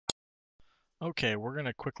Okay, we're going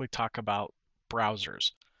to quickly talk about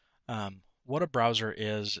browsers. What a browser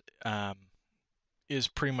is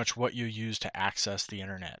pretty much what you use to access the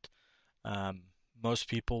internet. Um, Most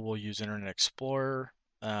people will use Internet Explorer.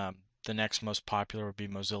 The next most popular would be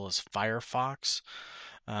Mozilla's Firefox,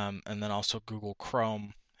 and then also Google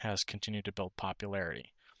Chrome has continued to build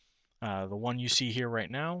popularity. The one you see here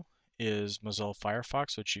right now is Mozilla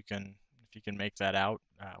Firefox, which if you can make that out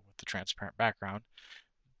with the transparent background,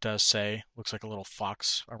 does say, looks like a little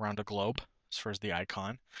fox around a globe as far as the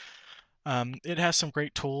icon. It has some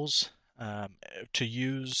great tools to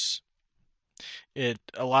use. A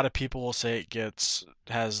lot of people will say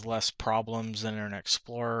has less problems than Internet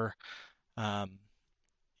Explorer, um,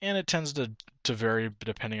 and it tends to vary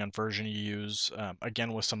depending on version you use.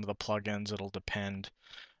 Again, with some of the plugins, it'll depend.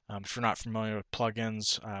 If you're not familiar with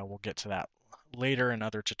plugins, we'll get to that later in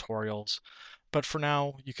other tutorials. But for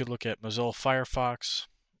now, you could look at Mozilla Firefox,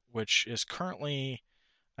 which is currently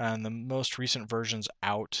and the most recent versions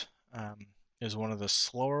out is one of the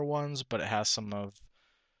slower ones, but it has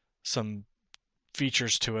some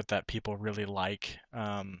features to it that people really like.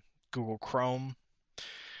 Google Chrome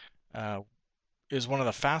uh, is one of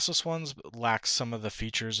the fastest ones, but lacks some of the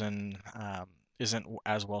features and isn't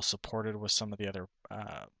as well supported with some of the other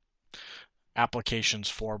applications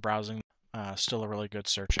for browsing. Still a really good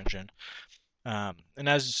search engine. And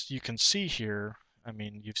as you can see here, I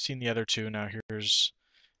mean, you've seen the other two. Now here's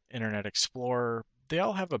Internet Explorer. They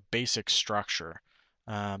all have a basic structure.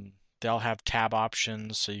 They all have tab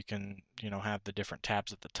options, so you can, have the different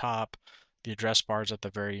tabs at the top. The address bar is at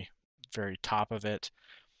the very, very top of it.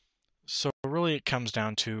 So really, it comes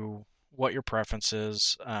down to what your preference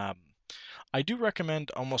is. I do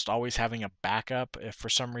recommend almost always having a backup. If for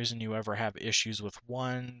some reason you ever have issues with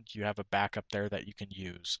one, you have a backup there that you can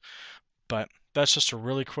use. But that's just a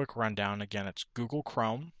really quick rundown. Again, it's Google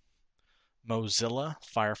Chrome, Mozilla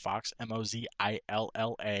Firefox,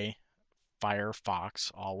 Mozilla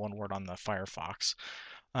Firefox, all one word on the Firefox,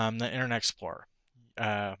 the Internet Explorer.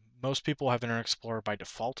 Most people have Internet Explorer by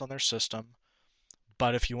default on their system,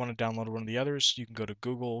 but if you want to download one of the others, you can go to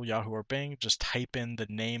Google, Yahoo, or Bing, just type in the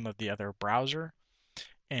name of the other browser,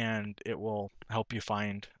 and it will help you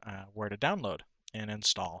find where to download and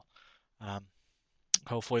install. Um,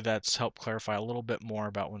 Hopefully that's helped clarify a little bit more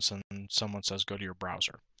about when someone says go to your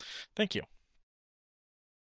browser. Thank you.